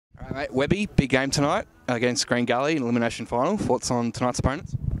All right, mate. Webby, big game tonight against Gully in Elimination final. Thoughts on tonight's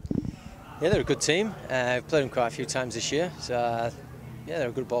opponents? Yeah, they're a good team. We've played them quite a few times this year. So, yeah, they're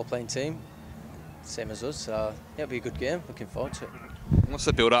a good ball-playing team, same as us. So, yeah, it'll be a good game. Looking forward to it. What's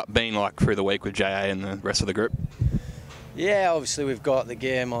the build-up been like through the week with JA and the rest of the group? Yeah, obviously we've got the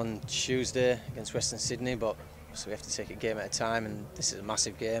game on Tuesday against Western Sydney, but so we have to take it game at a time. And this is a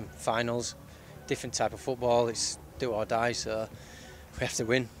massive game, finals, different type of football. It's do or die. So we have to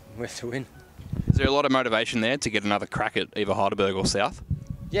win. We have to win. Is there a lot of motivation there to get another crack at either Heidelberg or South?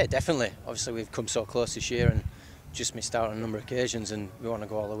 Yeah, definitely. Obviously, we've come so close this year and just missed out on a number of occasions, and we want to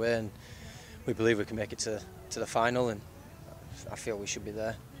go all the way. And we believe we can make it to the final, and I feel we should be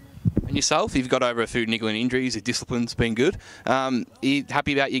there. And yourself, you've got over a few niggling injuries. Your discipline's been good. Are you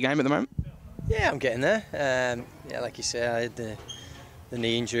happy about your game at the moment? Yeah, I'm getting there. Yeah, like you say, I had the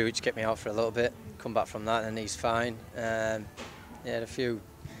knee injury, which kept me out for a little bit. Come back from that, and the knee's fine. Yeah, had a few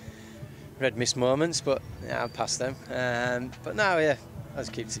red mist moments, but yeah, I'm past them. But now, yeah, I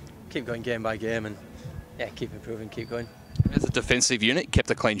just keep going game by game, and yeah, keep improving, keep going. As a defensive unit, kept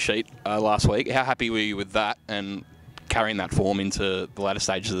a clean sheet last week. How happy were you with that and carrying that form into the latter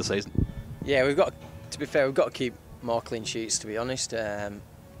stages of the season? Yeah, we've got to be fair. We've got to keep more clean sheets. To be honest,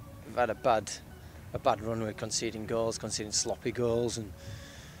 we've had a bad run with conceding goals, conceding sloppy goals, and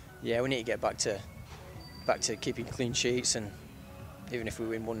yeah, we need to get back to keeping clean sheets. And even if we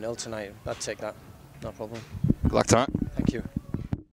win 1-0 tonight, I'd take that, no problem. Good luck tonight. Thank you.